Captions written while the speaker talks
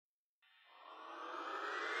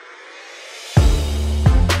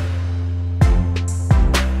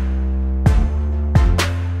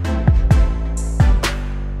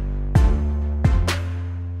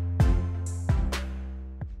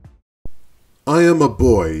I am a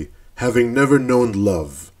boy, having never known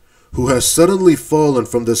love, who has suddenly fallen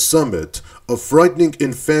from the summit of frightening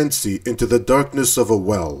infancy into the darkness of a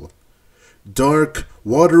well. Dark,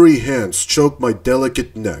 watery hands choke my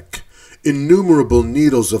delicate neck. Innumerable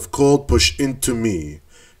needles of cold push into me,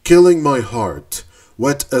 killing my heart,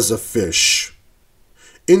 wet as a fish.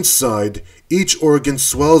 Inside, each organ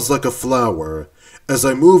swells like a flower, as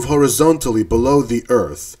I move horizontally below the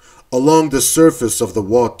earth, along the surface of the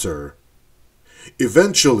water.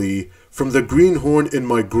 Eventually, from the green horn in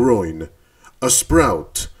my groin, a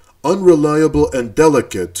sprout, unreliable and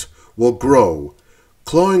delicate, will grow,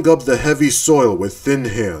 clawing up the heavy soil with thin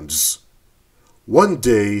hands. One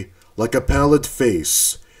day, like a pallid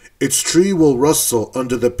face, its tree will rustle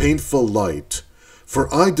under the painful light,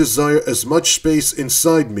 for I desire as much space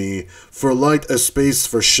inside me for light as space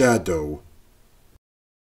for shadow.